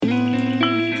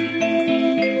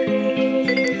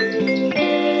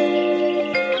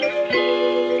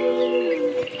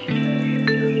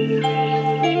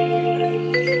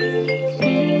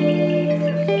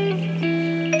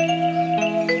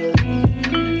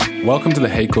Welcome to the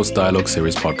Haycourse Dialogue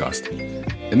Series podcast.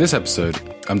 In this episode,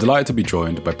 I'm delighted to be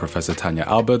joined by Professor Tanja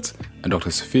Aalberts and Dr.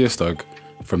 Sofia Stolk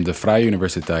from the Vrije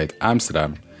Universiteit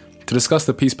Amsterdam to discuss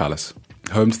the Peace Palace,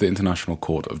 home to the International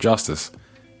Court of Justice,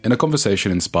 in a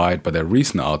conversation inspired by their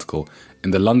recent article in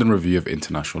the London Review of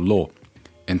International Law,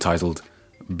 entitled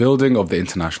Building of the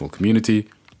International Community,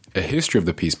 A History of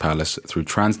the Peace Palace Through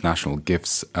Transnational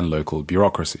Gifts and Local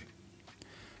Bureaucracy.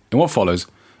 In what follows,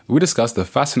 we discuss the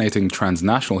fascinating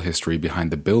transnational history behind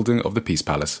the building of the Peace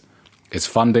Palace, its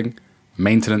funding,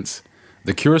 maintenance,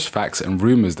 the curious facts and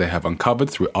rumours they have uncovered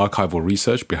through archival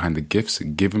research behind the gifts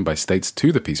given by states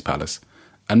to the Peace Palace,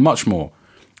 and much more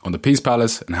on the Peace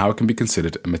Palace and how it can be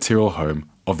considered a material home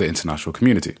of the international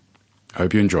community. I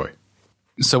hope you enjoy.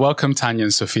 So welcome, Tanja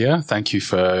and Sofia. Thank you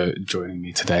for joining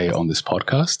me today on this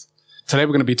podcast. Today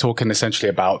we're going to be talking essentially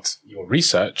about your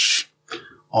research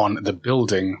on the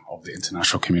building of the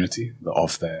international community, the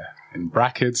of there in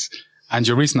brackets, and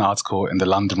your recent article in the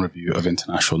London Review of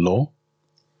International Law.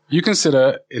 You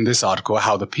consider in this article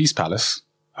how the Peace Palace,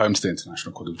 home to the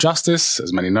International Court of Justice,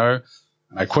 as many know,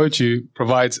 and I quote you,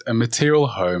 provides a material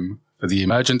home for the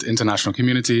emergent international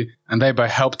community and thereby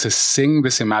help to sing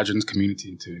this imagined community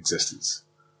into existence.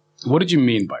 What did you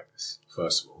mean by this,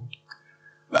 first of all?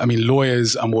 I mean,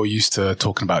 lawyers are more used to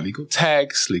talking about legal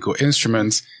texts, legal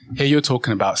instruments. Here you're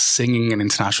talking about singing an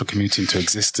international community into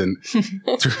existence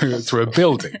through a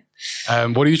building.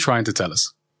 What are you trying to tell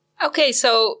us? Okay,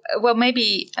 so, well,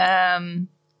 maybe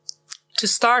to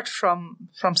start from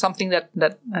something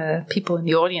that people in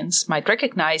the audience might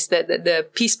recognize, that the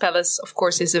Peace Palace, of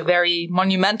course, is a very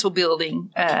monumental building,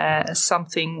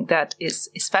 something that is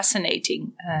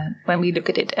fascinating when we look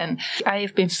at it. And I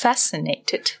have been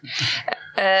fascinated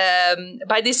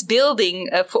by this building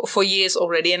for years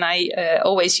already. And I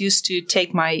always used to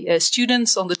take my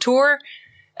students on the tour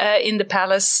in the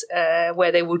palace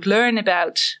where they would learn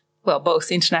about, well,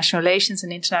 both international relations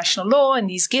and international law and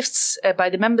these gifts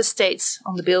by the member states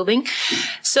on the building.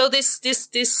 So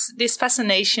this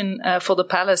fascination for the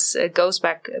palace goes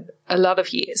back a lot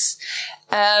of years.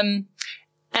 And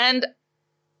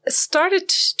started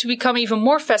to become even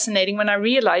more fascinating when I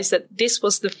realized that this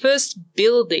was the first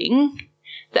building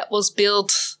that was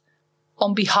built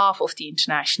on behalf of the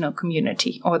international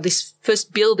community, or this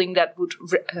first building that would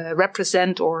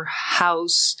represent or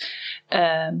house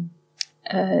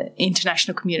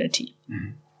international community.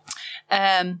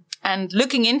 Mm-hmm. And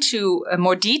looking into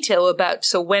more detail about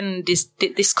when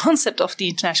this concept of the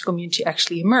international community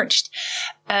actually emerged.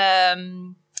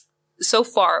 So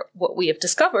far, what we have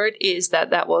discovered is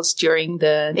that was during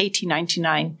the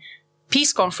 1899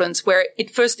 Peace Conference, where it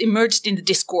first emerged in the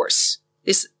discourse.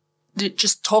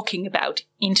 Just talking about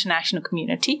international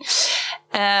community.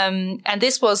 And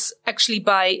this was actually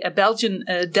by a Belgian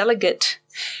delegate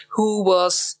who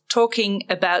was talking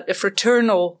about a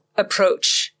fraternal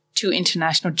approach to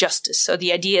international justice. So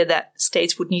the idea that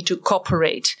states would need to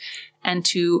cooperate and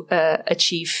to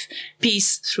achieve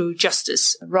peace through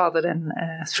justice rather than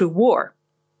through war.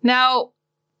 Now,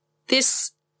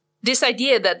 this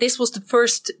idea that this was the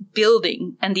first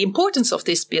building and the importance of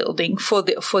this building for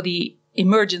the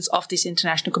emergence of this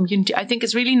international community, I think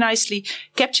is really nicely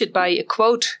captured by a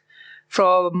quote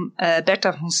from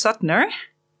Bertha von Suttner,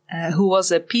 who was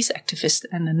a peace activist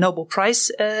and a Nobel Prize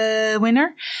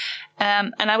winner.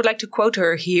 And I would like to quote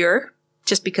her here,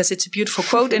 just because it's a beautiful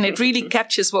quote and it really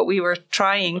captures what we were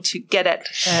trying to get at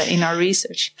in our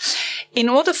research. In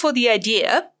order for the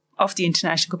idea of the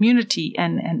international community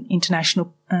and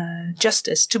international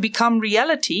justice to become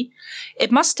reality,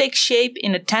 it must take shape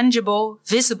in a tangible,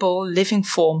 visible, living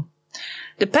form.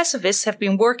 The pacifists have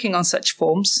been working on such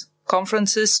forms,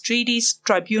 conferences, treaties,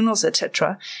 tribunals,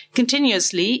 etc.,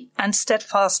 continuously and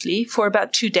steadfastly for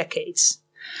about 2 decades.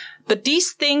 But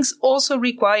these things also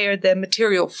require their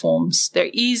material forms, their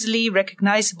easily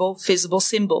recognizable, visible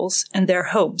symbols, and their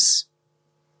homes.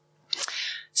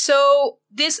 So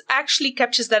this actually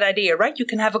captures that idea, right? You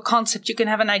can have a concept, you can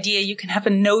have an idea, you can have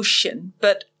a notion,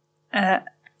 but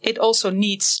it also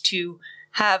needs to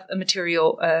have a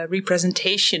material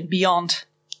representation beyond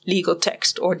legal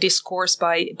text or discourse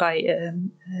by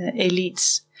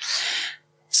elites.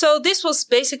 So this was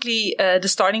basically the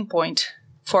starting point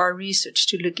for our research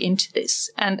to look into this.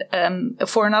 And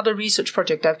for another research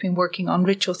project, I've been working on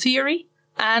ritual theory,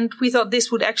 and we thought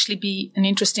this would actually be an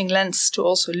interesting lens to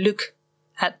also look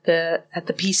at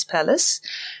the Peace Palace,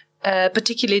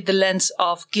 particularly the lens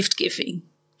of gift giving.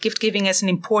 Gift giving as an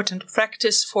important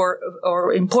practice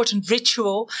or important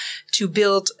ritual to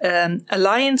build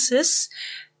alliances.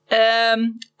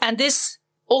 And this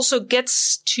also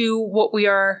gets to what we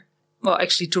are well,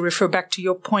 actually to refer back to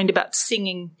your point about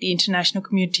singing the international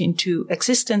community into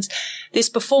existence, this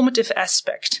performative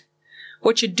aspect.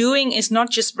 What you're doing is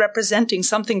not just representing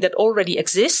something that already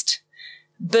exists,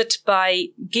 but by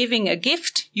giving a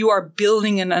gift, you are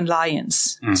building an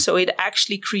alliance. So it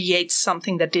actually creates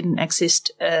something that didn't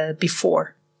exist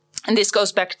before. And this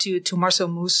goes back to Marcel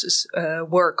Mauss's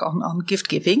work on gift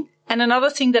giving. And another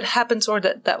thing that happens, or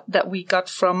that we got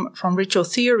from ritual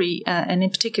theory, and in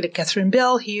particular Catherine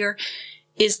Bell here,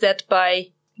 is that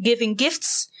by giving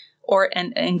gifts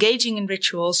and engaging in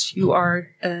rituals, you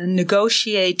are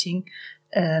negotiating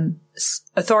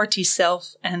authority,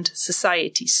 self, and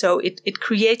society. So it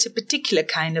creates a particular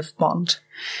kind of bond.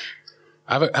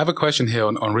 I have a question here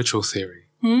on ritual theory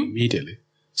immediately.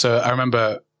 So I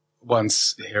remember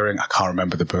once hearing, I can't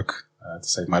remember the book to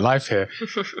save my life here,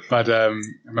 but I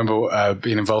remember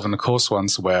being involved in a course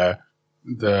once where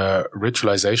the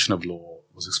ritualization of law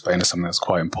was explained as something that's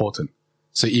quite important.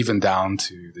 So even down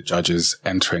to the judges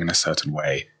entering in a certain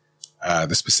way,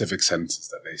 the specific sentences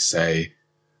that they say,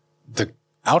 the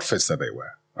outfits that they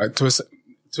wear, right? To a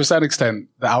certain extent,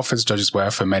 the outfits judges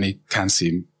wear for many can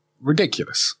seem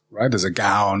ridiculous, right? There's a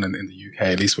gown in the UK,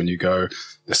 at least when you go,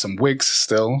 there's some wigs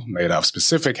still made out of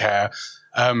specific hair.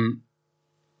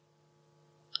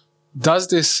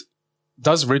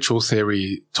 Does ritual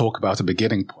theory talk about a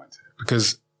beginning point?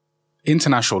 Because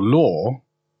international law,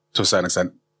 to a certain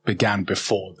extent, began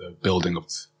before the building of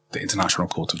the International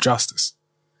Court of Justice.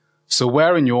 So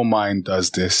where in your mind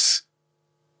does this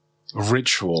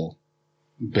ritual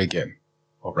begin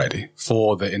already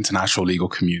for the international legal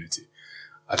community?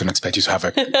 I don't expect you to have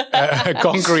a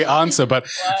concrete answer, but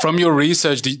from your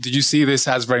research, did you see this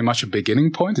as very much a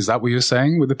beginning point? Is that what you're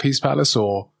saying with the Peace Palace,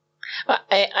 or?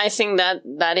 I think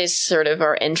that is sort of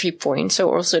our entry point. So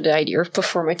also the idea of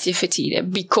performativity,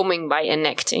 becoming by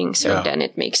enacting. So then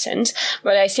it makes sense.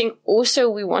 But I think also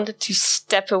we wanted to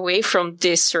step away from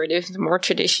this sort of more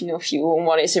traditional view on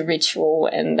what is a ritual,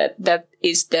 and that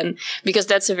is then, because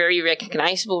that's a very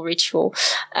recognizable ritual.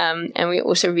 And we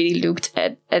also really looked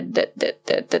at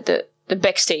the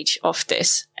backstage of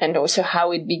this, and also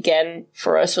how it began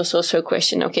for us was also a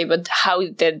question. Okay, but how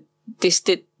did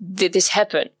this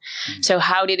happen? So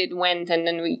how did it went? And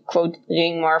then we quote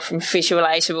Ringmar, from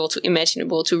visualizable to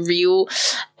imaginable to real.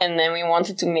 And then we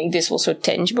wanted to make this also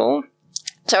tangible.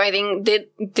 So I think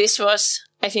this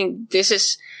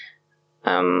is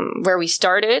where we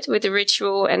started with the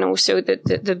ritual, and also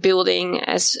the building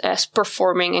as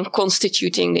performing and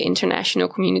constituting the international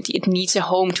community. It needs a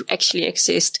home to actually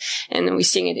exist, and then we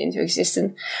sing it into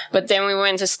existence. But then we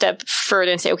went a step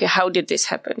further and say, okay, how did this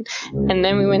happen? And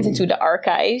then we went into the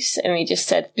archives, and we just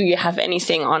said, do you have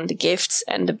anything on the gifts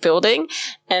and the building?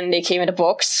 And they came in a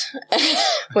box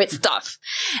with stuff.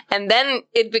 And then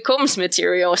it becomes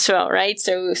material as well, right?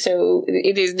 So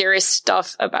there is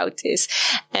stuff about this.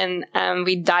 And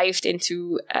we dived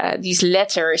into these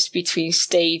letters between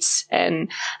states and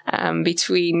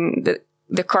between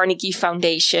the Carnegie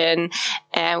Foundation,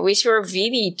 which were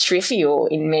really trivial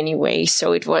in many ways.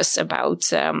 So it was about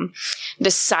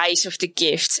the size of the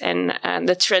gifts and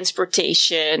the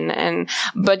transportation,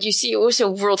 but you see also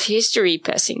world history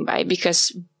passing by,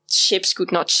 because ships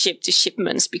could not ship the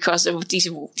shipments because of these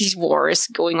wars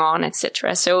going on,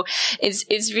 etc. So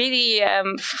it's really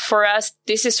for us,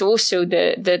 this is also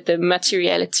the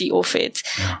materiality of it,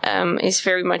 is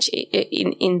very much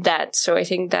in that. So I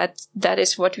think that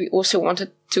is what we also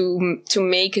wanted to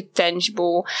make it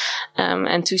tangible,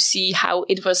 and to see how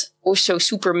it was also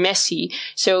super messy.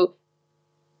 So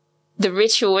the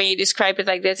ritual, when you describe it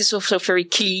like that, is also very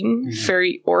clean,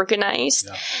 very organized.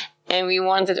 Yeah. And we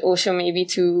wanted also maybe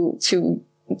to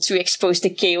expose the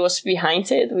chaos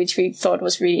behind it, which we thought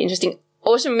was really interesting.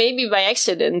 Also maybe by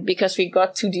accident, because we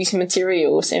got to these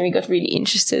materials and we got really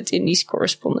interested in these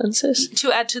correspondences.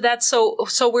 To add to that, so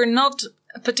we're not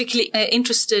particularly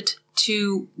interested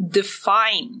to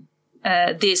define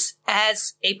this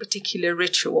as a particular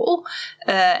ritual.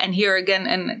 And here again,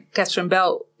 and Catherine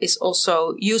Bell is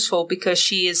also useful, because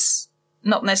she is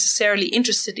not necessarily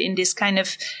interested in this kind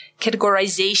of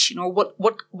categorization, or what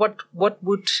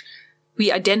would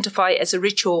we identify as a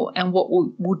ritual and what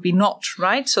would be not,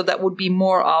 right? So that would be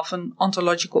more of an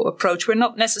ontological approach. We're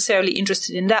not necessarily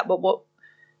interested in that, but what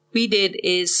we did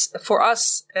is, for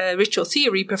us, ritual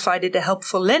theory provided a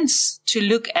helpful lens to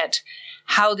look at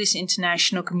how this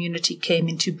international community came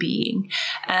into being.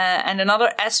 And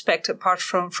another aspect, apart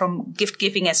from gift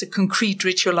giving as a concrete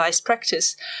ritualized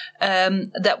practice,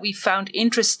 that we found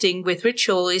interesting with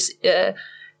ritual is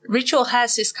ritual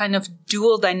has this kind of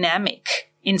dual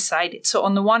dynamic inside it. So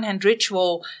on the one hand,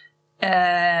 ritual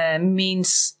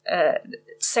means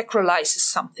sacralizes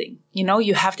something. You know,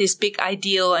 you have this big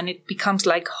ideal and it becomes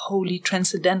like holy,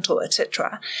 transcendental,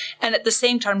 etc. And at the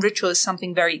same time, ritual is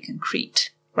something very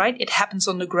concrete, right? It happens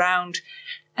on the ground.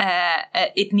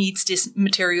 It needs this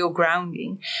material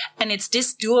grounding. And it's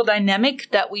this dual dynamic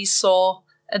that we saw,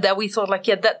 that we thought like,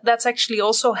 that's actually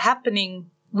also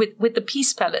happening with the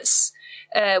Peace Palace.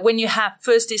 When you have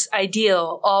first this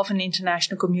ideal of an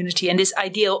international community and this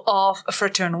ideal of a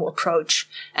fraternal approach.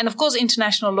 And of course,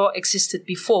 international law existed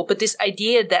before, but this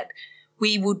idea that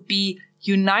we would be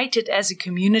united as a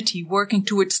community working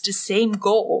towards the same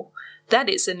goal, that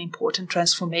is an important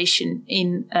transformation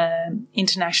in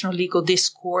international legal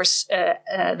discourse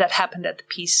that happened at the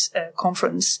Peace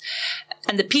Conference.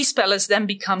 And the Peace Palace then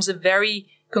becomes a very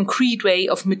concrete way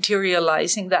of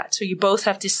materializing that. So you both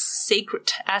have this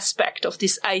sacred aspect of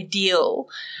this ideal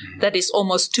that is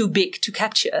almost too big to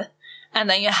capture. And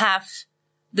then you have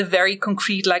the very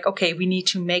concrete, like, okay, we need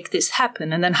to make this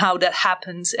happen. And then how that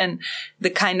happens and the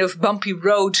kind of bumpy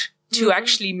road to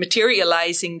actually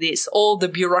materializing this, all the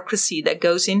bureaucracy that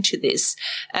goes into this.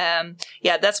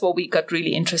 That's what we got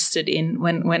really interested in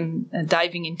when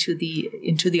diving into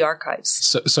the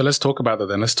archives. So let's talk about that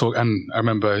then. Let's talk. And I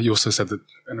remember you also said that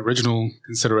an original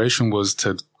consideration was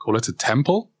to call it a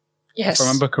temple. Yes. If I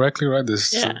remember correctly, right?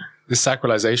 This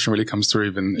sacralization really comes through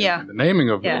even in the naming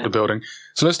of the building.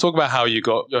 So let's talk about how you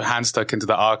got your hand stuck into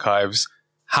the archives.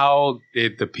 How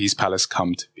did the Peace Palace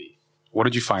come to be? What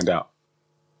did you find out?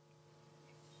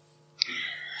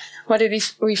 What did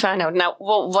we find out? Now,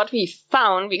 what we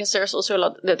found, because there's also a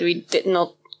lot that we did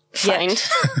not find,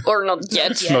 or not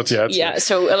yet. Not yet. Yeah,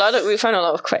 so we found a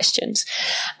lot of questions.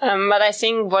 But I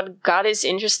think what got us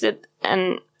interested,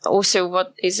 and also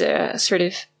what is a sort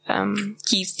of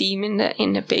key theme in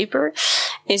the paper,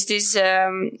 is this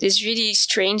really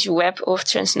strange web of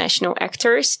transnational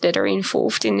actors that are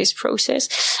involved in this process,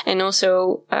 and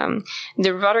also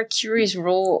the rather curious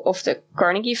role of the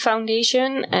Carnegie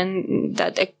Foundation, and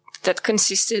that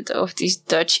consisted of these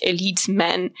Dutch elite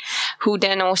men who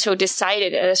then also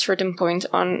decided at a certain point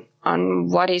on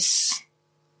what is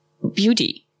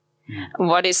beauty.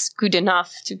 What is good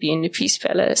enough to be in the Peace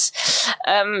Palace?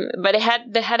 But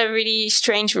they had a really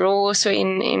strange role also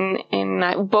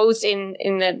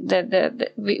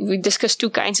we discussed two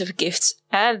kinds of gifts,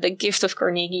 the gift of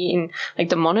Carnegie in like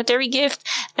the monetary gift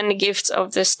and the gift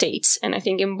of the states. And I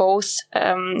think in both,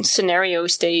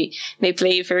 scenarios, they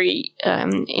play a very,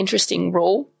 interesting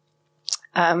role.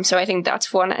 So I think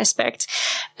that's one aspect.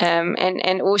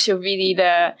 And also really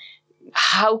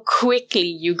how quickly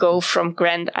you go from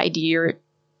grand idea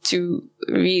to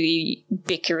really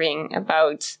bickering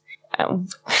about,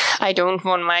 I don't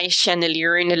want my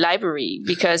chandelier in the library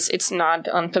because it's not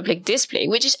on public display,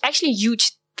 which is actually a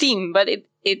huge theme, but if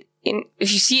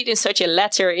you see it in such a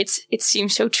letter, it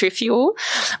seems so trivial.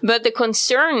 But the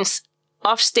concerns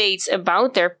of states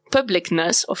about their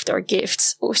publicness of their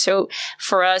gifts also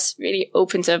for us really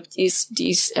opens up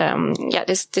this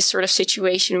sort of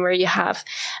situation where you have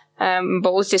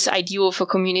both this ideal of a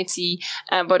community,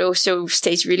 but also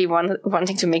states really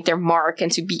wanting to make their mark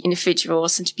and to be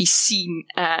individuals and to be seen,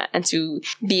 and to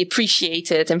be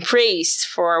appreciated and praised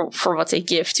for what they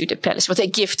give to the palace, what they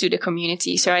give to the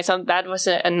community. So I thought that was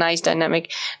a nice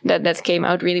dynamic that came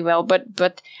out really well.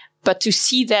 But to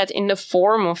see that in the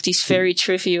form of these very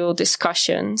trivial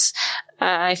discussions,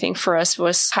 I think for us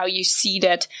was how you see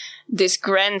that this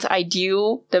grand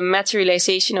ideal, the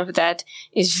materialization of that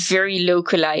is very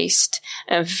localized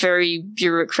and very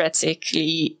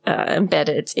bureaucratically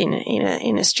embedded in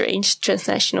a strange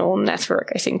transnational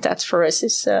network. I think that for us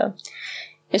is a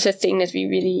thing that we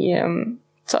really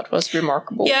thought was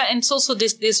remarkable. Yeah, and it's also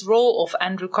this role of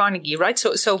Andrew Carnegie, right?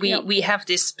 So we have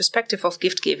this perspective of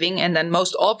gift giving, and then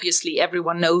most obviously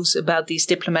everyone knows about these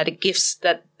diplomatic gifts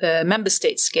that the member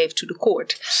states gave to the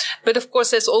court. But of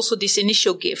course, there's also this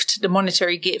initial gift, the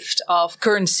monetary gift of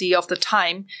currency of the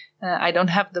time. I don't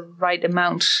have the right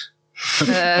amount.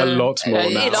 A lot more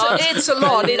now. It's a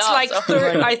lot. It's like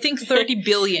I think 30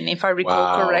 billion, if I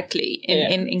recall correctly,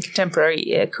 in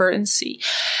contemporary currency.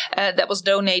 That was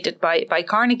donated by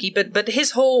Carnegie. But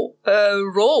his whole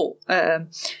role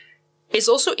is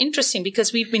also interesting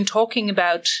because we've been talking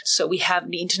about, so we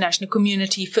have the international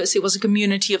community. First it was a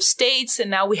community of states, and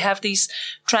now we have these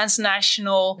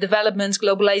transnational developments,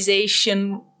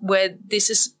 globalization, where this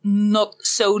is not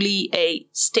solely a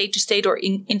state-to-state or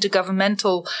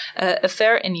intergovernmental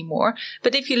affair anymore.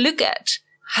 But if you look at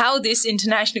how this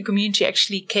international community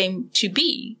actually came to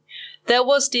be, there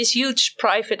was this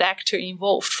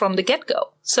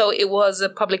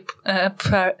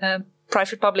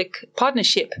private-public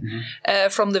partnership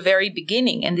from the very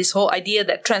beginning. And this whole idea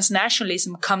that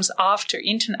transnationalism comes after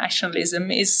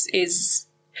internationalism is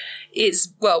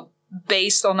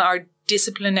based on our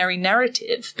disciplinary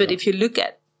narrative. But if you look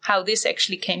at how this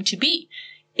actually came to be,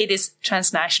 it is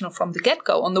transnational from the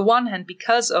get-go. On the one hand,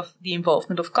 because of the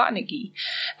involvement of Carnegie.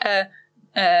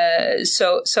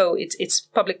 So it's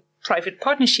public-private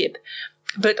partnership.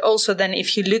 But also then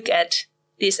if you look at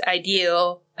this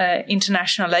ideal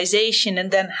internationalization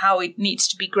and then how it needs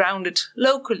to be grounded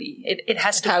locally, it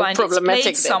has to find its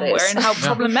place somewhere, and how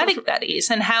problematic that is,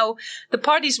 and how the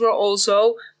parties were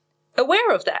also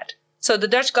aware of that. So the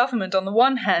Dutch government, on the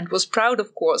one hand, was proud,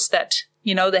 of course, that,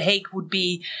 The Hague would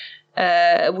be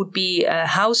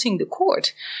housing the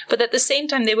court. But at the same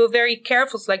time, they were very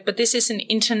careful, but this is an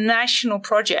international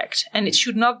project and it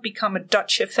should not become a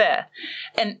Dutch affair.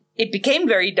 And it became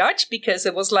very Dutch because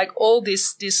it was all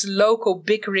this local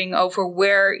bickering over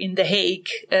where in The Hague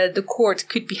the court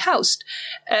could be housed.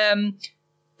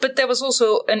 But there was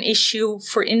also an issue,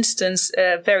 for instance,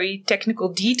 very technical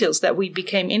details that we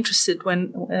became interested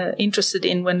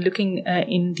in when looking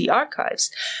in the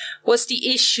archives, was the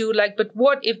issue but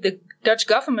what if the Dutch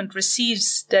government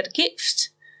receives that gift?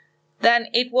 Then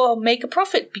it will make a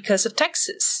profit because of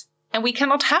taxes. And we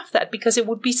cannot have that because it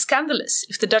would be scandalous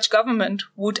if the Dutch government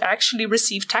would actually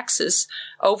receive taxes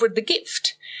over the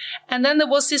gift. And then there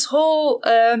was this whole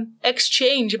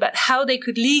exchange about how they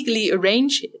could legally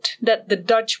arrange it, that the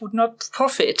Dutch would not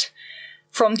profit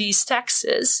from these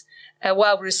taxes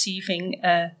while receiving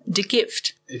the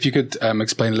gift. If you could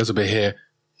explain a little bit here,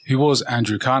 who was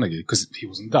Andrew Carnegie? Because he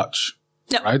wasn't Dutch,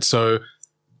 right? So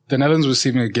the Netherlands was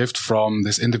receiving a gift from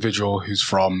this individual who's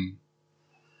from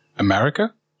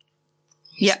America?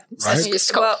 Yeah. Right? He's He's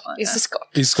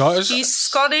Scottish? He's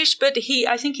Scottish, but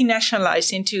I think he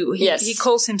nationalized into, he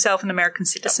calls himself an American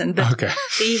citizen, but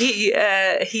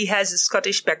he has a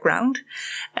Scottish background,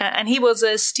 and he was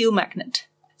a steel magnate.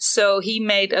 So he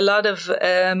made a lot of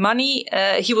money.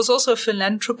 He was also a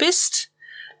philanthropist,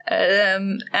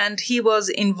 and he was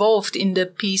involved in the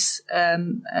peace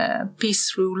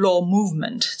through law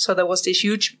movement. So there was this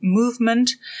huge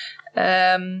movement,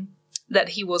 that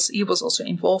he was also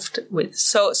involved with.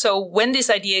 So when this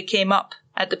idea came up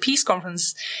at the peace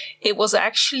conference, it was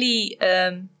actually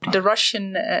the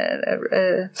Russian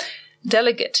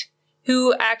delegate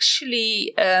who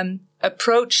actually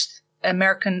approached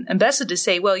American ambassador,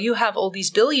 say, well, you have all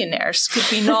these billionaires. Could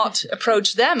we not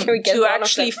approach them to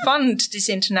actually fund this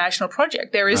international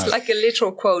project? There is a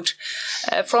literal quote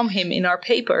from him in our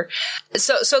paper.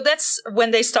 So that's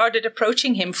when they started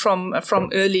approaching him from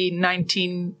early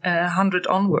 1900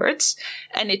 onwards.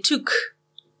 And it took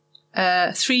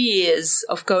 3 years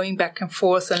of going back and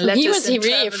forth and letters. Was he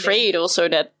really afraid also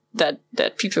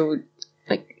that people would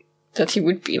that he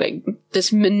would be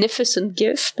this magnificent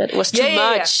gift that was too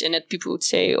much, and that people would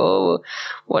say, "Oh,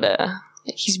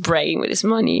 he's bragging with his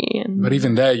money." But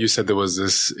even there, you said there was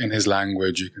this in his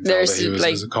language. You can tell that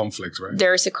there's a conflict, right?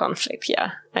 There is a conflict,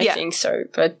 I think so.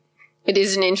 But it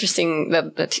is an interesting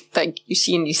that you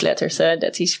see in these letters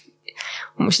that he's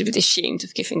almost a bit ashamed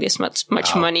of giving this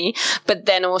much money. But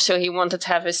then also he wanted to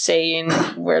have a say in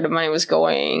where the money was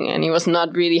going, and he was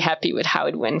not really happy with how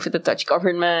it went with the Dutch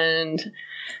government.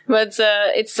 But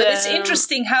it's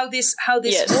interesting how this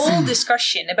whole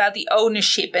discussion about the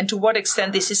ownership and to what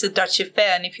extent this is a Dutch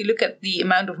affair. And if you look at the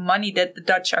amount of money that the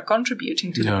Dutch are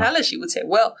contributing to the palace, you would say,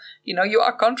 well, you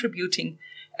are contributing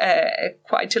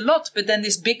quite a lot. But then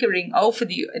this bickering over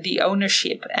the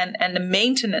ownership and the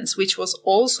maintenance, which was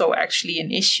also actually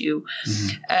an issue,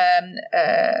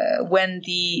 when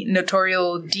the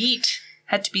notarial deed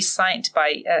had to be signed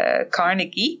by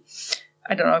Carnegie.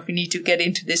 I don't know if we need to get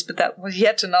into this, but that was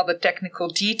yet another technical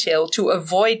detail to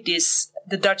avoid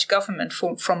the Dutch government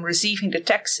from receiving the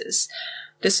taxes.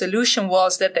 The solution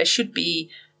was that there should be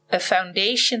a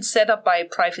foundation set up by a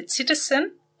private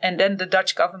citizen, and then the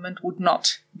Dutch government would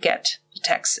not get the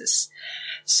taxes.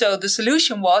 So the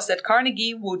solution was that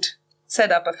Carnegie would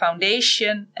set up a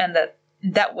foundation, and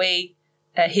that way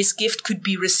his gift could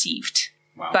be received.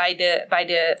 Wow. By the but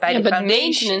foundation.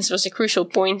 Maintenance was a crucial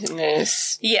point in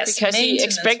this. Yes, because he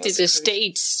expected the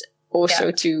states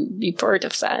also to be part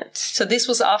of that. So this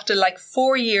was after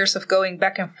 4 years of going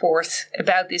back and forth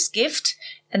about this gift,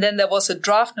 and then there was a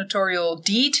draft notarial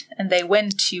deed, and they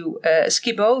went to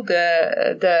Skibbo,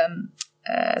 the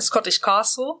Scottish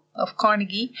castle of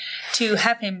Carnegie, to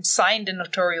have him sign the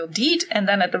notarial deed. And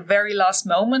then at the very last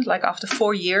moment, after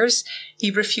 4 years, he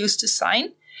refused to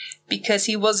sign, because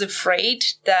he was afraid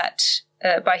that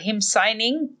by him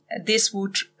signing, this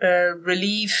would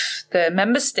relieve the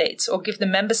member states or give the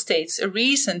member states a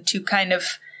reason to kind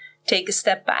of take a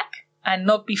step back and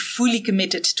not be fully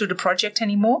committed to the project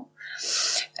anymore.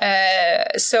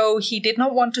 So he did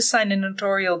not want to sign a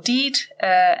notarial deed,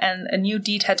 and a new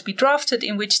deed had to be drafted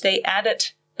in which they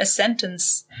added a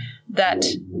sentence that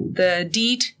the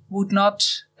deed would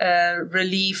not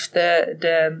relieve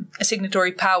the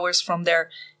signatory powers from their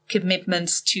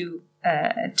commitments to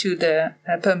the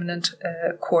permanent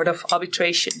court of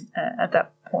arbitration at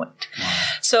that point.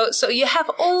 So you have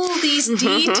all these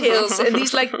details and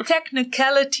these like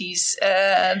technicalities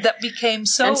that became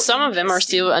so. And some of them are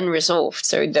still unresolved.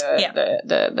 So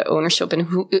the ownership and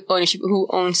who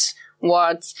owns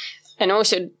what. And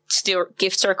also still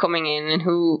gifts are coming in, and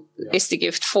who is the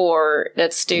gift for?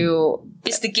 That's still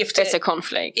it's a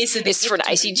conflict. Is it for the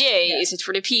ICJ? Yeah. Is it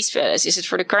for the Peace Palace? Is it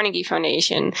for the Carnegie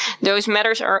Foundation? Those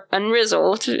matters are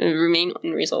unresolved, remain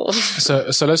unresolved. So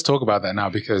let's talk about that now,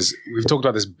 because we've talked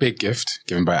about this big gift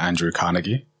given by Andrew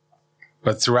Carnegie,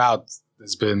 but throughout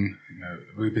there's been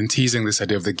we've been teasing this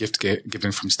idea of the gift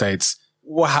giving from states.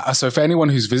 So for anyone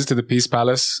who's visited the Peace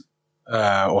Palace,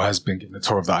 or has been given a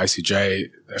tour of the ICJ,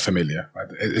 they're familiar, right?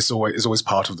 It's always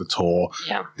part of the tour.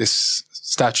 Yeah. This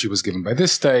statue was given by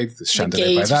this state, this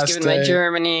chandelier by that state. By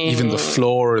Germany. Even the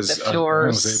floor is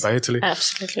by Italy.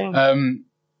 Absolutely.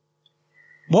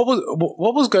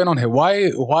 What was going on here?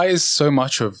 Why is so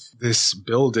much of this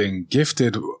building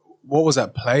gifted? What was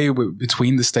at play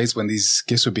between the states when these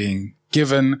gifts were being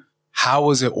given? How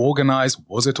was it organized?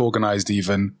 Was it organized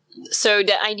even? So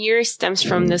the idea stems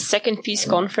from the second peace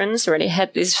conference, where they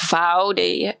had this vow.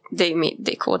 They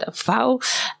call it a vow,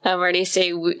 where they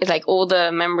say like all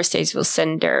the member states will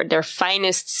send their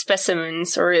finest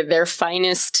specimens or their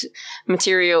finest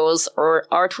materials or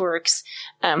artworks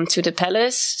to the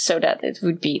palace, so that it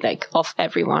would be like of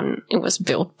everyone. It was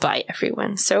built by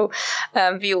everyone. So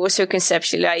we also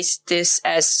conceptualized this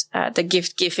as the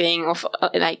gift giving of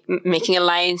like making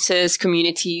alliances,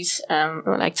 communities,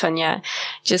 like Tanja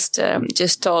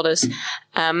just told us.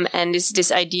 And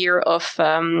this idea of,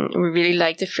 we really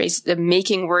like the phrase, the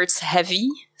making words heavy.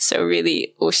 So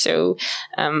really also,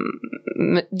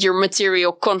 your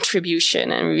material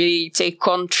contribution, and really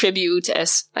contribute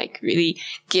as like really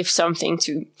give something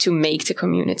to make the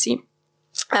community.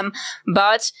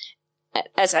 But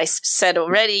as I said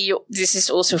already, this is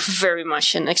also very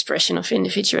much an expression of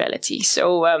individuality.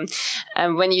 So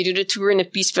when you do the tour in the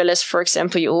Peace Palace, for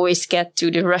example, you always get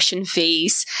to the Russian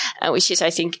vase, which is, I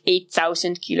think,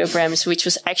 8,000 kilograms, which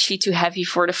was actually too heavy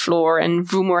for the floor.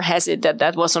 And rumor has it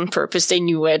that was on purpose. They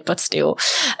knew it, but still.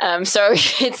 So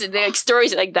it's like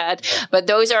stories like that. But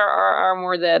those are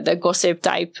more the gossip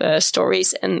type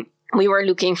stories. And we were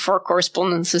looking for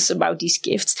correspondences about these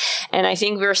gifts. And I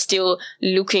think we're still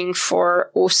looking for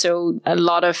also a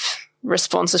lot of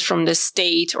responses from the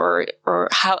state, or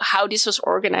how this was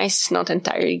organized is not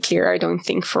entirely clear, I don't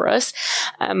think, for us.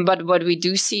 But what we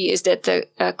do see is that the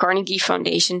Carnegie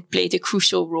Foundation played a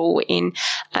crucial role in,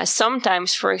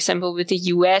 sometimes, for example, with the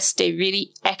US, they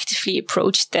really actively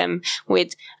approached them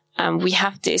with, we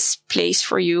have this place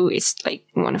for you. It's like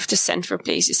one of the central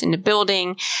places in the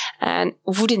building. And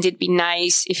wouldn't it be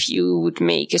nice if you would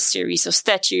make a series of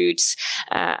statutes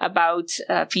about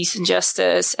peace and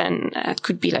justice? And it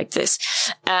could be like this.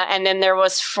 And then there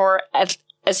was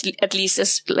at least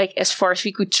as far as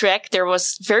we could track, there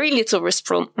was very little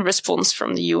response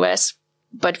from the US.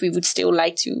 But we would still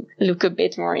like to look a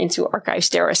bit more into archives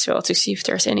there as well to see if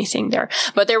there's anything there.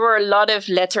 But there were a lot of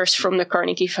letters from the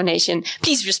Carnegie Foundation.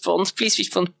 Please respond.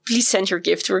 Please send your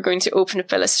gift. We're going to open the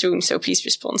palace soon, so please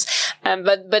respond.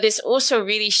 But this also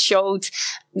really showed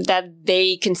that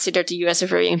they considered the US a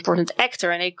very important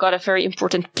actor, and they got a very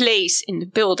important place in the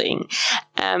building.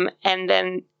 And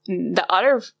then the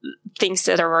other things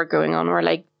that were going on were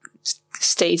like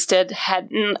states that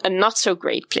had a not so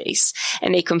great place,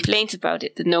 and they complained about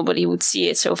it, that nobody would see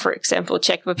it. So, for example,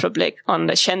 Czech Republic on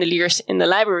the chandeliers in the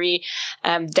library,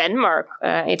 Denmark,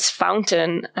 its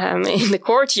fountain in the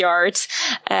courtyard,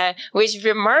 which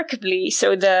remarkably,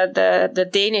 so the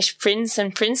Danish prince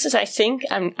and princess, I think,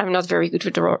 I'm not very good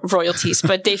with the royalties,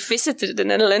 but they visited the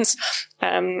Netherlands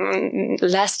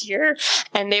last year,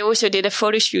 and they also did a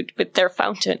photo shoot with their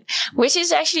fountain, which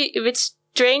is actually a bit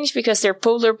strange because they're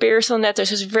polar bears on that. There's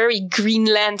this very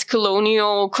Greenland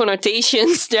colonial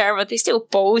connotations there, but they still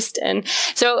posed. And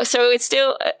so it's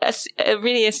still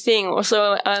really a thing.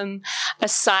 Also, a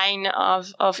sign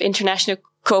of international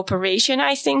cooperation,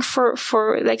 I think,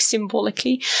 for like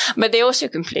symbolically. But they also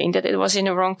complained that it was in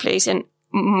the wrong place, and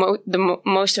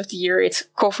most of the year it's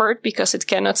covered because it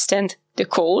cannot stand the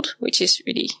cold, which is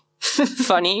really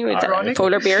funny with the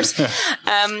polar bears.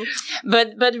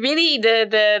 But really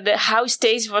the Howe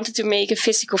states wanted to make a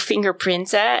physical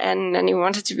fingerprint, and they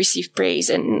wanted to receive praise,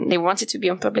 and they wanted to be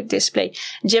on public display.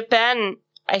 Japan,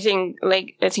 I think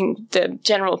the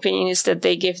general opinion is that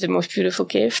they give the most beautiful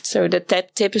gift. So the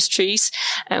tapestries,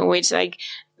 which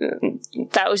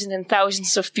thousands and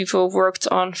thousands of people worked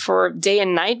on for day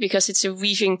and night, because it's a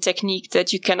weaving technique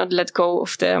that you cannot let go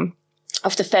of the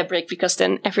fabric, because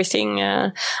then everything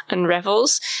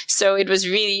unravels. So it was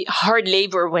really hard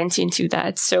labor went into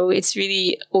that. So it's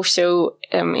really also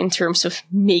in terms of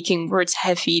making words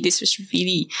heavy, this was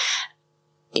really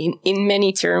in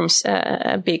many terms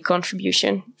a big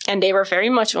contribution. And they were very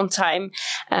much on time.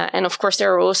 And of course,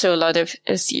 there are also a lot of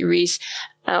theories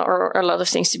or a lot of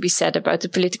things to be said about the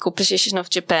political position of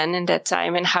Japan in that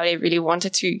time and how they really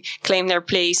wanted to claim their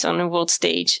place on the world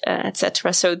stage,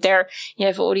 etc. So there you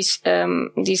have all these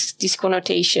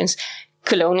connotations.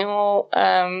 Colonial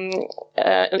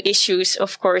issues,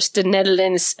 of course. The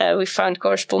Netherlands, we found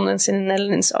correspondence in the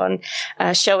Netherlands on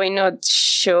shall we not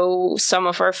show some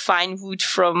of our fine wood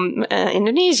from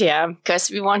Indonesia, because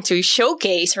we want to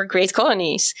showcase our great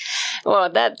colonies.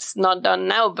 Well, that's not done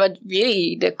now, but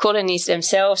really the colonies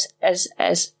themselves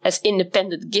as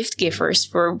independent gift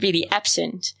givers were really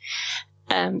absent.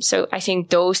 So I think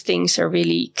those things are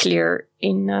really clear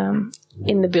in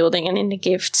the building and in the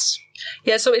gifts.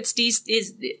 Yeah, so it's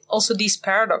also these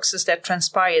paradoxes that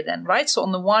transpire then, right? So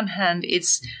on the one hand,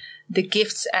 it's the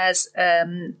gifts as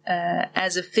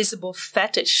a visible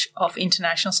fetish of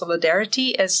international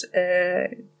solidarity, as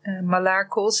Mallard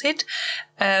calls it,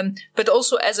 but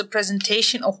also as a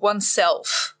presentation of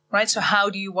oneself, right? So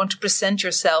how do you want to present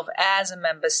yourself as a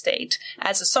member state,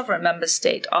 as a sovereign member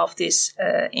state of this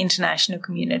international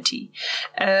community?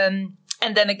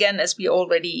 And then again, as we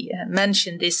already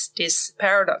mentioned, this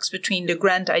paradox between the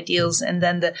grand ideals and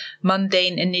then the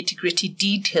mundane and nitty-gritty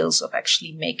details of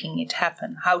actually making it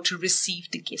happen, how to receive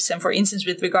the gifts. And for instance,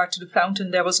 with regard to the fountain,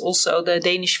 there was also the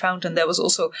Danish fountain. There was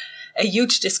also a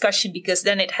huge discussion, because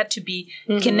then it had to be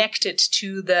connected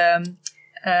to the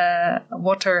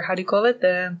water. How do you call it?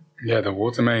 The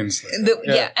water mains.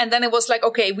 And then it was like,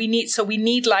 okay, we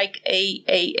need like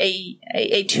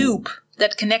a tube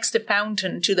that connects the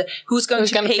fountain to who's going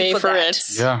to pay for that.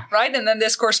 It. Yeah. Right. And then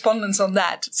there's correspondence on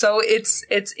that. So it's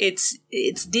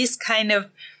this kind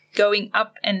of going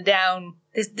up and down,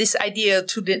 this idea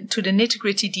to the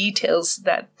nitty-gritty details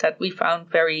that we found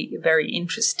very, very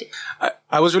interesting.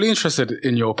 I was really interested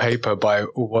in your paper by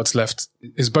what's left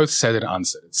is both said and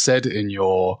unsaid. It's said in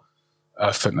your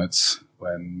footnotes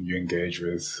when you engage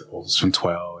with authors from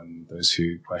TWEL and those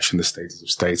who question the status of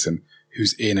states and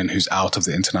who's in and who's out of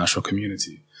the international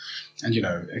community. And,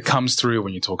 it comes through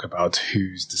when you talk about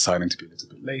who's deciding to be a little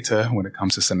bit later when it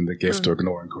comes to sending the gift or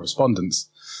ignoring correspondence.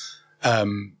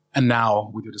 And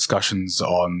now with your discussions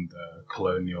on the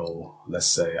colonial, let's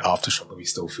say, aftershock that we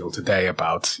still feel today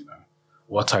about,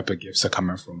 what type of gifts are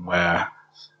coming from where,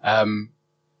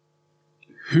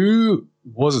 who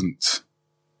wasn't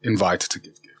invited to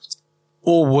give gifts?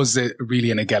 Or was it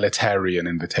really an egalitarian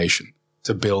invitation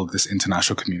to build this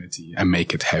international community and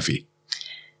make it heavy?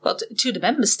 Well, to the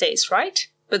member states, right?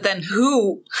 But then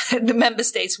who the member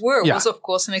states were was, of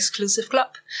course, an exclusive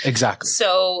club. Exactly.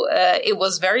 So it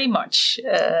was very much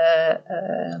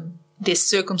this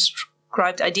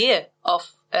circumscribed idea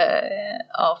of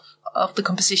the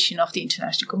composition of the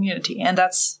international community, and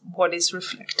that's what is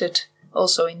reflected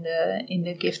also in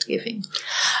the gift giving.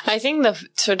 I think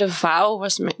the vow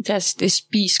was that's this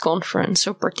peace conference,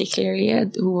 so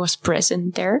particularly who was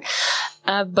present there.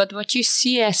 But what you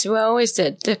see as well is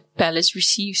that the palace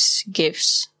receives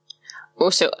gifts,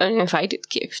 also uninvited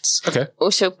gifts. Okay.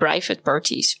 Also private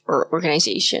parties or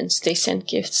organizations, they send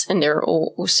gifts, and they're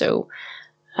all also.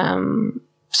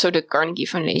 So the Carnegie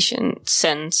Foundation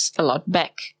sends a lot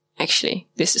back. Actually,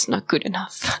 this is not good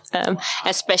enough,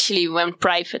 especially when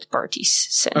private parties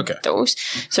send those.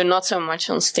 So not so much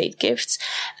on state gifts.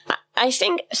 I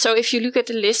think, so if you look at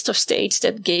the list of states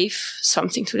that gave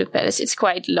something to the palace, it's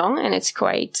quite long and it's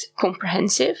quite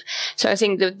comprehensive. So I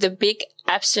think the big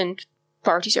absent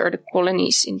parties are the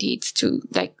colonies indeed, to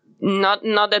not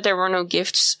that there were no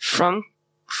gifts from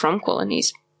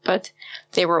colonies, but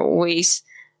they were always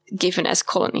given as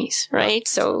colonies, right?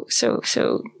 So that's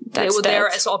they were there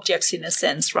as objects in a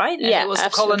sense, right? And it was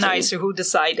absolutely the colonizer who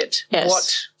decided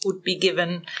what would be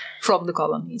given from the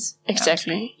colonies.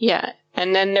 Exactly. Yeah.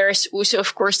 And then there's also,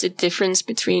 of course, the difference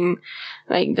between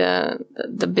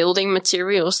the building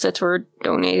materials that were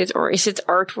donated, or is it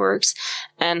artworks?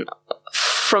 And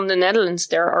from the Netherlands,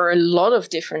 there are a lot of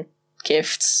different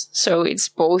gifts. So it's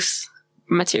both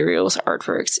materials,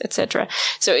 artworks, etc.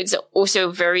 So it's also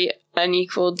very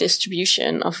unequal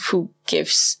distribution of who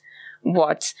gives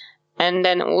what. And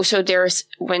then also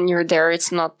when you're there,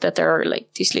 it's not that there are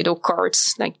like these little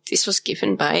cards, like this was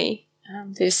given by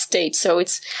this state. So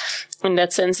it's, in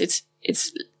that sense,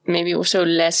 it's maybe also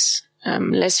less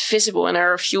visible. And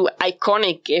there are a few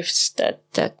iconic gifts that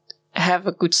have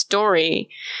a good story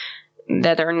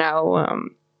that are now,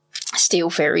 still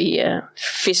very,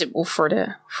 visible for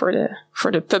the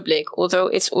public. Although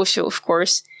it's also, of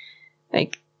course,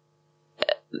 like,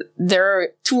 there are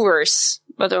tours,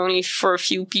 but only for a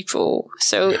few people.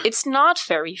 So it's not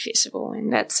very visible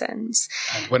in that sense.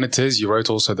 And when it is, you wrote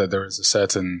also that there is a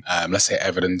certain, let's say,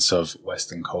 evidence of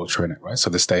Western culture in it, right? So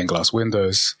the stained glass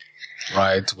windows,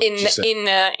 right?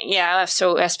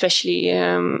 So especially,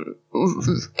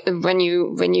 when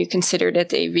you consider that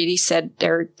they really said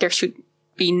there should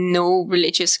be no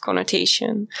religious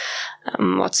connotation,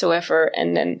 whatsoever.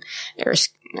 And then there's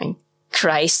like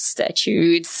Christ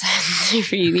statues,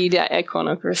 really the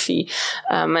iconography.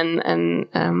 And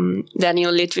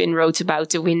Daniel Litwin wrote about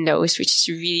the windows, which is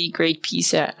a really great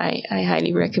piece. I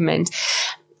highly recommend.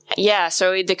 Yeah,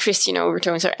 so the Christian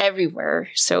overtones are everywhere.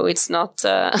 So it's not,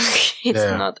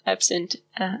 not absent,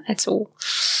 at all.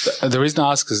 The reason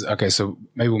I ask is, okay, so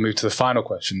maybe we'll move to the final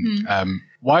question.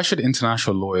 Why should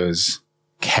international lawyers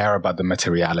care about the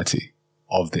materiality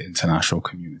of the international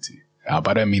community? But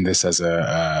I don't mean this as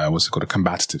a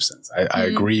combative sense. I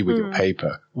agree with your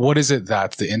paper. What is it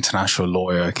that the international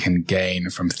lawyer can gain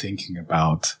from thinking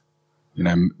about,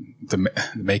 the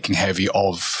making heavy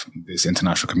of this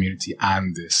international community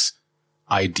and this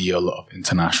ideal of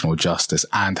international justice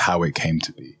and how it came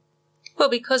to be? Well,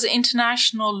 because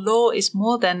international law is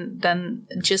more than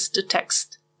just the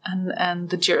text and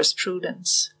the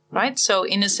jurisprudence. Right. So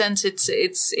in a sense,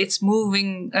 it's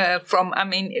moving,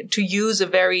 to use a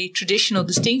very traditional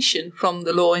distinction from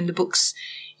the law in the books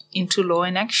into law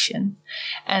in action.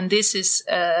 And this is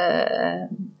a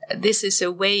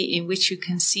way in which you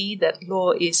can see that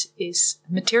law is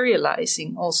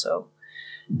materializing also,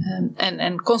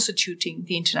 and constituting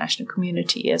the international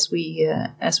community as we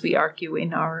argue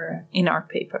in our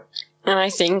paper. And I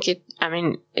think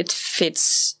it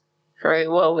fits very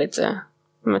well with the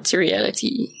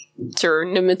materiality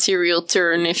turn, the material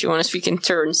turn, if you want to speak in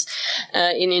terms,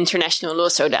 in international law.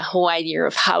 So the whole idea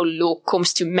of how law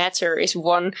comes to matter is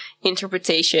one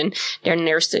interpretation. Then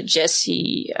there's the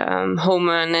Jesse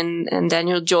Homan and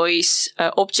Daniel Joyce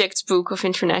objects book of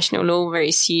international law, where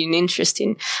you see an interest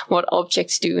in what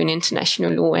objects do in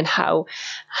international law and how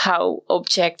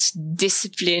objects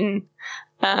discipline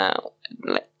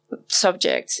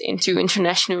subjects into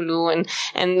international law,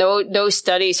 and those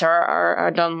studies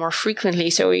are done more frequently.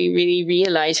 So we really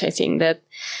realize, I think, that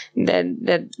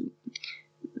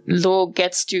law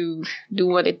gets to do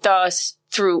what it does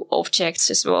through objects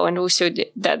as well. And also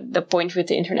that the point with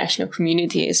the international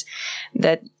community is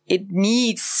that it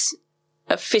needs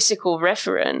a physical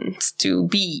reference to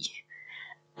be,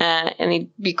 and it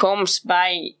becomes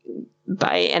by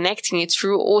enacting it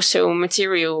through also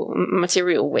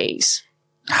material ways.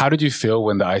 How did you feel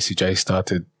when the ICJ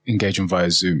started engaging via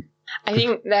Zoom? I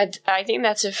think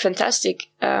that's a fantastic,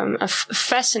 a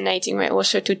fascinating way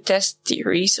also to test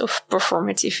theories of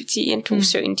performativity and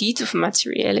also indeed of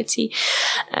materiality.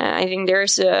 I think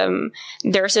there's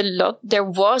a lot. There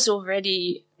was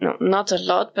already not a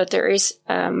lot, but there is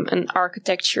an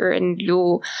architecture and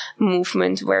law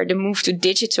movement where the move to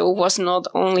digital was not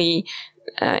only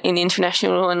in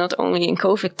international law and not only in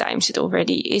COVID times, it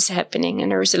already is happening.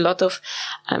 And there is a lot of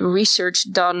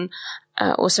research done,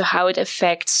 also how it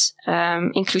affects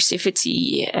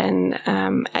inclusivity. And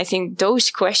I think those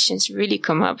questions really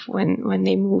come up when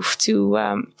they move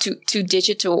to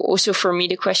digital. Also for me,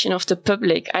 the question of the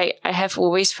public, I have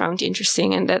always found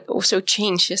interesting, and that also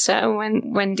changes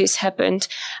when this happened.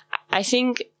 I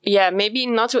think, maybe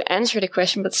not to answer the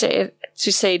question, but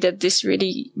to say that this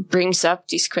really brings up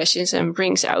these questions and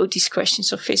brings out these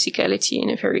questions of physicality in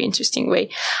a very interesting way.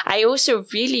 I also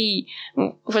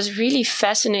was really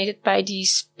fascinated by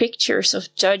these pictures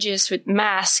of judges with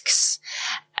masks,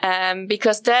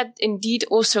 because that indeed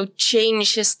also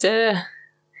changes the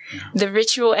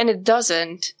ritual, and it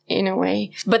doesn't in a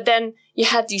way. But then you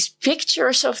had these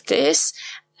pictures of this,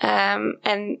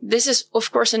 and this is,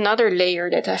 of course, another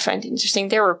layer that I find interesting.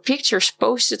 There were pictures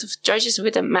posted of judges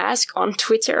with a mask on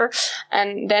Twitter.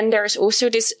 And then there's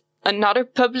also another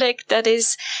public that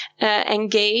is,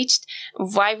 engaged.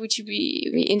 Why would you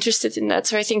be interested in that?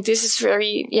 So I think this is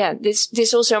very,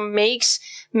 this also makes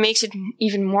makes it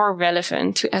even more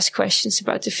relevant to ask questions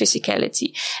about the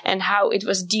physicality and how it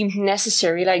was deemed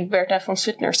necessary. Like Bertha von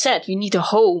Suttner said, we need a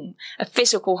home, a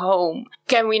physical home.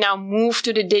 Can we now move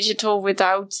to the digital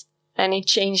without any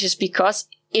changes because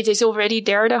it is already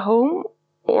there, the home?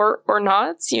 Or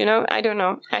not, I don't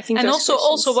know. I think, and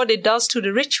also what it does to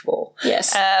the ritual,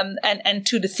 yes, and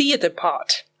to the theater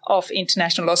part of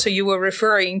international law. So you were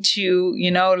referring to,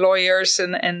 lawyers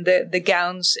and the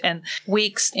gowns and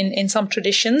wigs in some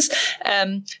traditions.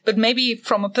 But maybe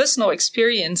from a personal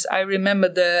experience, I remember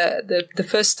the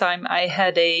first time I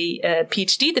had a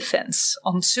PhD defense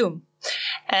on Zoom.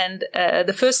 And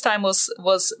the first time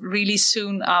was really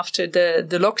soon after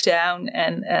the lockdown,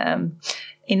 and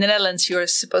in the Netherlands, you're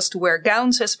supposed to wear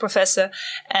gowns as a professor.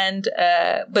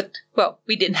 But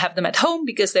we didn't have them at home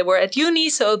because they were at uni.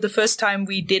 So the first time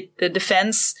we did the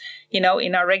defense, in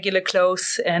our regular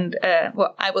clothes. And,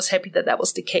 I was happy that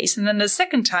was the case. And then the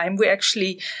second time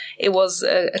it was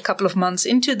a couple of months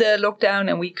into the lockdown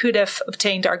and we could have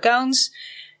obtained our gowns.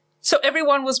 So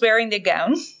everyone was wearing their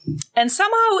gown and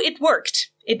somehow it worked.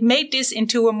 It made this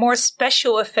into a more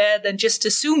special affair than just a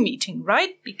Zoom meeting,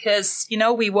 right? Because,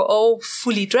 we were all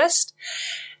fully dressed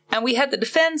and we had the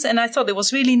defense and I thought it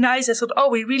was really nice. I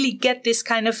thought, we really get this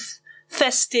kind of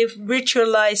festive,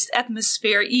 ritualized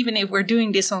atmosphere, even if we're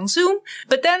doing this on Zoom.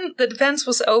 But then the defense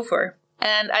was over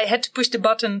and I had to push the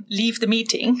button, leave the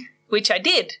meeting, which I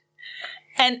did.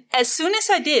 And as soon as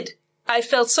I did, I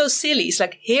felt so silly. It's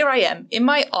like, here I am in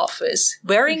my office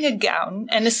wearing a gown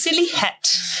and a silly hat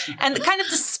and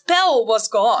the spell was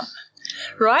gone,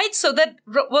 right? So that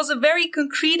was a very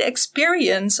concrete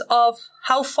experience of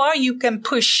how far you can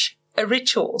push a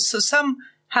ritual. So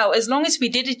somehow, as long as we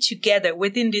did it together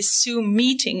within this Zoom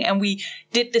meeting and we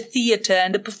did the theater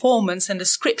and the performance and the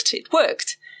script, it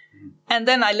worked. And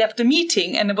then I left the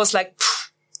meeting and it was like,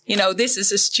 this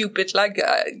is a stupid,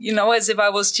 as if I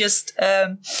was just,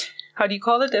 how do you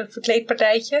call it? A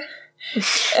verkleedpartijtje?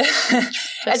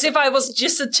 As if I was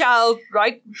just a child,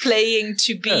 right? Playing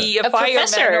to be a fireman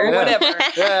professor. Or whatever.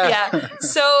 Yeah.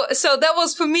 So that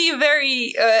was for me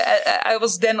I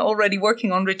was then already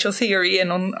working on ritual theory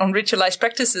and on ritualized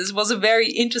practices, was a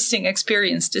very interesting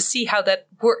experience to see how that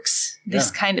works. This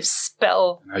kind of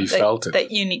spell. How you felt it.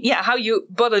 That you need. Yeah. How you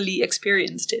bodily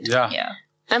experienced it. Yeah.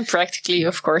 And practically,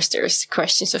 of course, there's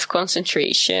questions of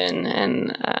concentration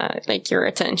and your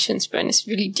attention span is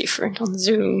really different on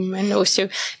Zoom, and also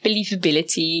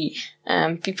believability.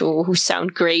 People who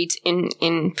sound great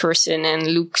in person and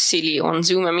look silly on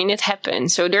Zoom. I mean, it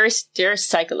happens. So there's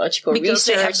psychological because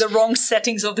research. They have the wrong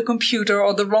settings of the computer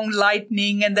or the wrong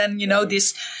lighting, and then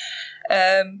this.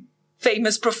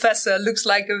 Famous professor looks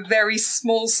like a very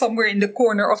small somewhere in the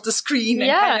corner of the screen.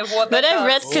 And but I've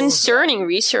read concerning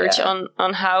research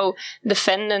on how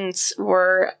defendants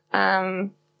were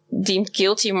deemed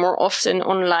guilty more often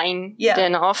online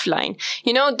than offline.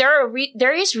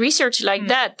 There is research like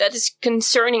that is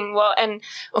concerning. Well, and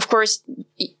of course,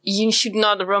 you should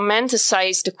not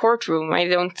romanticize the courtroom, I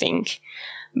don't think.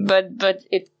 But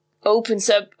it opens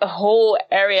up a whole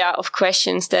area of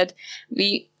questions that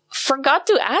we forgot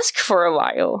to ask for a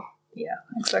while. Yeah,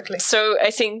 exactly. So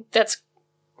I think that's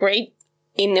great,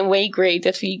 in a way great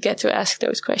that we get to ask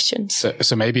those questions.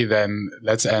 So maybe then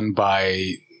let's end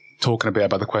by talking a bit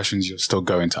about the questions you're still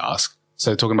going to ask.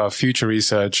 So talking about future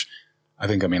research,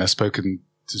 I've spoken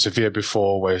to Sofia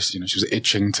before where, she was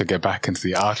itching to get back into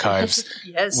the archives.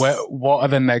 Yes. What are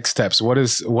the next steps? What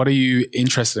are you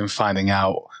interested in finding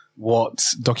out? What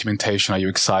documentation are you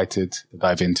excited to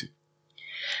dive into?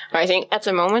 I think at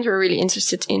the moment we're really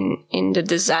interested in the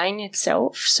design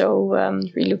itself. So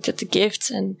we looked at the gift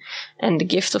and the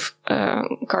gift of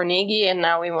Carnegie, and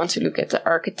now we want to look at the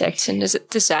architects and the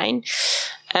design.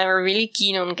 And we're really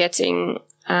keen on getting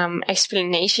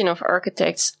explanation of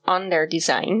architects on their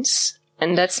designs,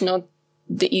 and that's not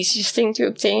the easiest thing to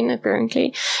obtain,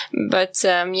 apparently. But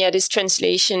this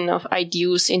translation of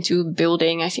ideals into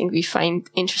building, I think we find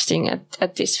interesting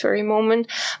at this very moment.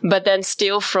 But then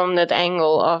still from that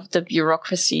angle of the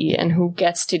bureaucracy and who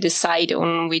gets to decide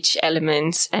on which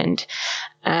elements and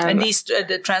these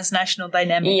the transnational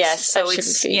dynamics. Yes, so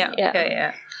absolutely.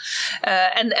 Yeah.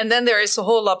 And then there is a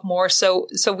whole lot more. So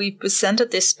we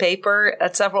presented this paper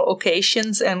at several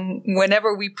occasions, and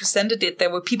whenever we presented it, there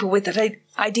were people with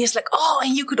ideas like,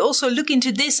 and you could also look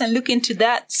into this and look into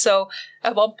that. So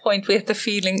at one point we had the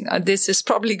feeling this is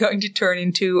probably going to turn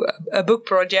into a book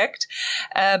project.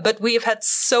 But we have had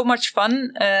so much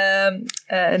fun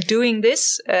doing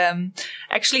this.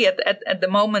 Actually, at the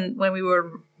moment when we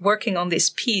were working on this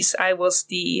piece, I was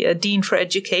the Dean for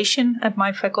Education at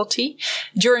my faculty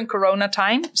during Corona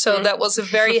time. So that was a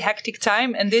very hectic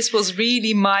time. And this was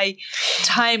really my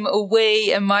time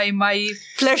away and my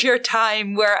pleasure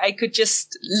time where I could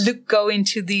just go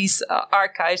into these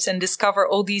archives and discover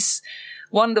all these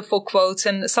wonderful quotes,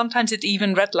 and sometimes it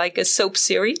even read like a soap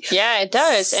series. Yeah, it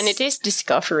does. And it is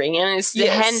discovering, and it's the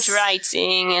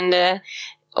handwriting and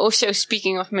also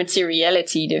speaking of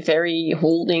materiality, the very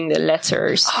holding the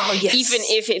letters. Oh, yes. Even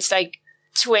if it's like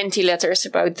 20 letters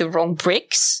about the wrong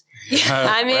bricks.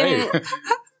 I mean...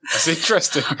 That's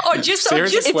interesting. It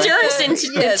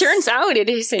turns out it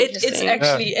is interesting. It's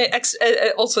actually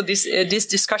also this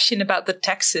discussion about the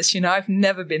taxes. I've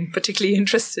never been particularly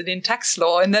interested in tax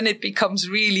law, and then it becomes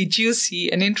really juicy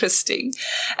and interesting.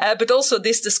 But also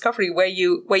this discovery where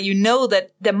you know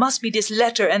that there must be this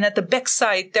letter, and at the back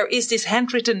side there is this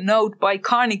handwritten note by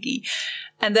Carnegie,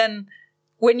 and then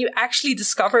when you actually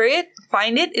discover it,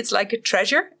 find it, it's like a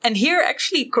treasure. And here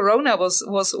actually Corona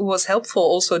was helpful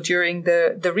also during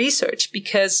the research,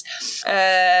 because,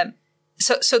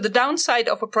 so the downside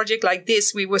of a project like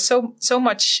this, we were so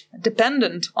much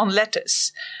dependent on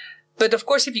letters. But of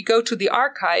course, if you go to the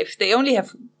archive, they only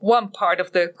have one part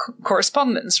of the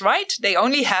correspondence, right? They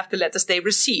only have the letters they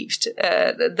received,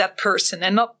 that person,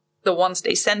 and not the ones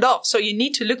they send off. So you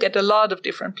need to look at a lot of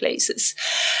different places.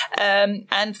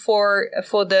 And for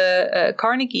the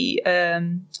Carnegie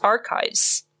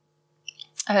archives,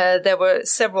 there were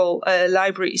several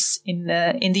libraries in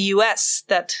the US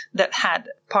that had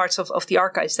parts of the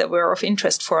archives that were of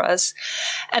interest for us.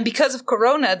 And because of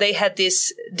Corona, they had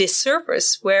this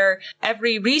service where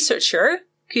every researcher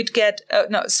could get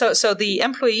so the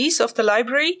employees of the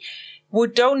library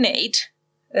would donate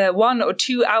 1 or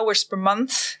 2 hours per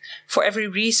month for every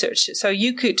research. So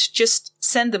you could just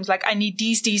send them like, I need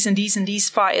these and these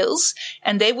files.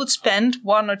 And they would spend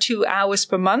 1 or 2 hours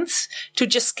per month to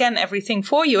just scan everything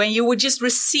for you. And you would just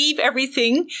receive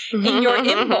everything in your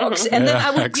inbox. And then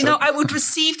I would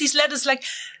receive these letters like,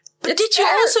 did you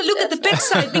also look at the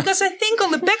backside? Because I think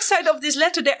on the backside of this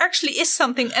letter, there actually is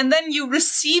something. And then you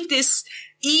receive this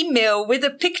email with a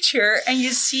picture, and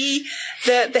you see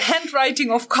the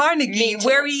handwriting of Carnegie,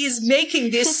 where he is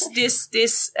making this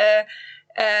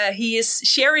he is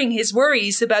sharing his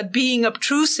worries about being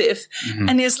obtrusive,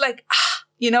 and it's like,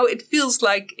 it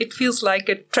feels like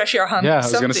a treasure hunt. Yeah, I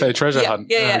was going to say treasure hunt.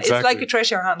 Yeah, exactly. It's like a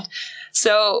treasure hunt.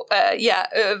 So,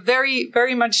 very,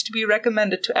 very much to be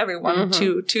recommended to everyone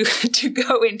to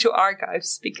go into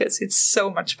archives, because it's so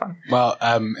much fun. Well,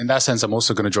 in that sense, I'm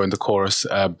also going to join the chorus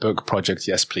book project.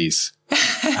 Yes, please.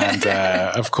 And,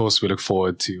 of course, we look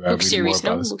forward to reading more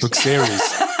about this. Book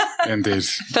series. Indeed.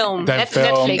 Film.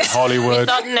 Netflix. Hollywood. We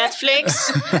thought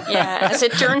Netflix. Yeah. As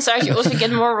it turns out, you also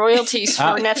get more royalties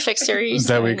for Netflix series.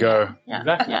 There we go. Yeah.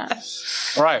 Exactly. Yeah.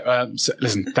 All right. So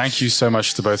listen, thank you so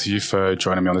much to both of you for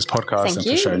joining me on this podcast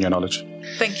for sharing your knowledge.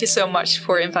 Thank you so much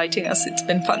for inviting us. It's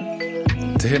been fun.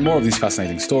 To hear more of these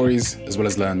fascinating stories, as well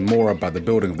as learn more about the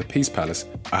building of the Peace Palace,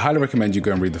 I highly recommend you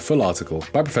go and read the full article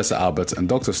by Professor Aalberts and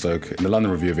Dr. Stolk in the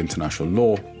London Review of International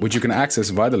Law, which you can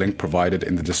access via the link provided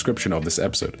in the description of this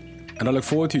episode. And I look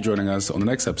forward to you joining us on the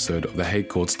next episode of the Hague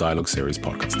Courts Dialogue Series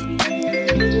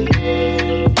podcast.